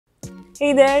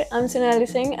Hey there, I'm Sonali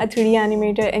Singh, a 3D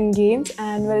animator in games,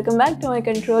 and welcome back to my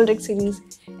Control Rig series.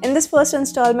 In this first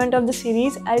installment of the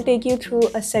series, I'll take you through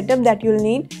a setup that you'll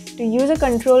need to use a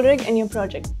control rig in your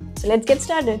project. So let's get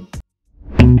started.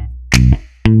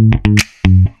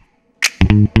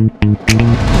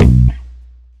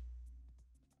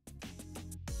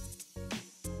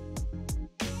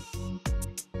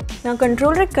 Now,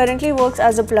 Control Rig currently works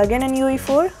as a plugin in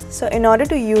UE4, so in order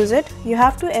to use it, you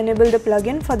have to enable the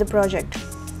plugin for the project.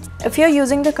 If you're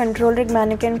using the Control Rig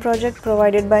Mannequin project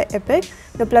provided by Epic,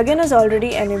 the plugin is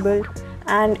already enabled.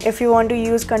 And if you want to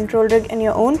use Control Rig in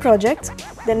your own projects,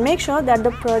 then make sure that the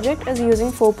project is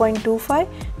using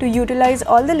 4.25 to utilize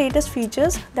all the latest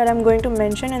features that I'm going to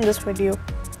mention in this video.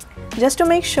 Just to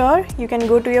make sure, you can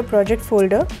go to your project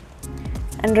folder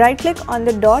and right-click on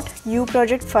the .u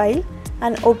project file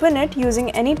and open it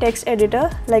using any text editor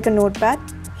like a notepad.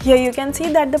 Here you can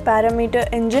see that the parameter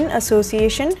engine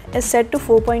association is set to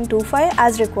 4.25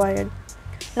 as required.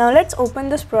 Now let's open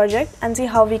this project and see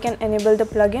how we can enable the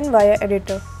plugin via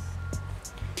editor.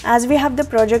 As we have the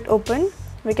project open,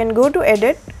 we can go to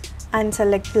edit and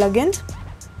select plugins.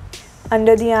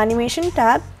 Under the animation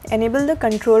tab, enable the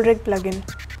Control Rig plugin.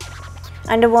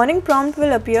 And a warning prompt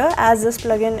will appear as this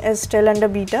plugin is still under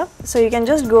beta, so you can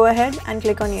just go ahead and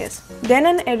click on yes. Then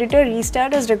an editor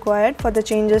restart is required for the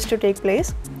changes to take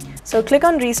place. So click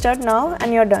on restart now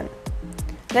and you're done.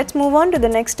 Let's move on to the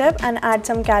next step and add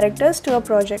some characters to our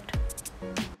project.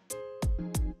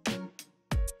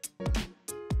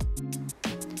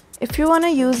 If you want to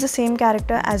use the same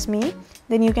character as me,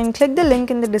 then you can click the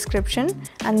link in the description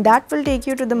and that will take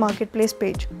you to the marketplace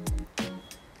page.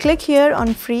 Click here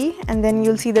on free and then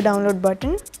you'll see the download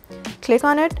button. Click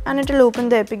on it and it will open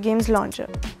the Epic Games launcher.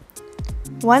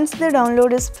 Once the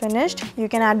download is finished, you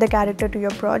can add the character to your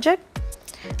project.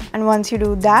 And once you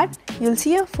do that, you'll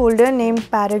see a folder named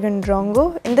Paragon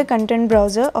Drongo in the content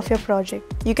browser of your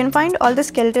project. You can find all the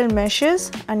skeletal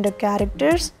meshes under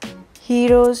characters,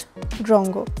 heroes,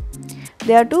 Drongo.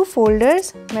 There are two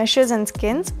folders, meshes and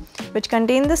skins, which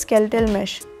contain the skeletal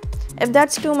mesh. If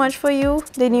that's too much for you,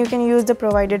 then you can use the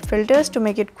provided filters to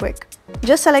make it quick.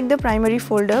 Just select the primary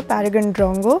folder Paragon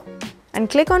Drongo and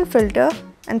click on filter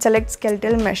and select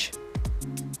skeletal mesh.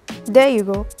 There you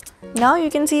go. Now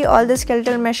you can see all the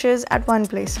skeletal meshes at one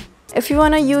place. If you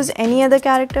want to use any other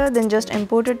character, then just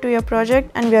import it to your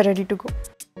project and we are ready to go.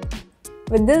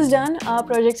 With this done, our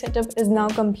project setup is now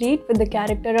complete with the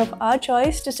character of our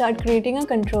choice to start creating a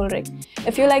control rig.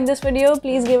 If you like this video,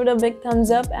 please give it a big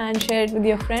thumbs up and share it with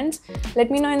your friends.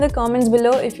 Let me know in the comments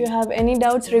below if you have any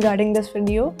doubts regarding this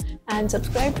video, and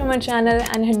subscribe to my channel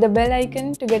and hit the bell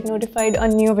icon to get notified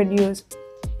on new videos.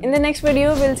 In the next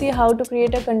video, we'll see how to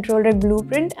create a control rig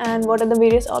blueprint and what are the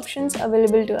various options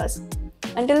available to us.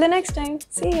 Until the next time,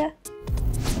 see ya!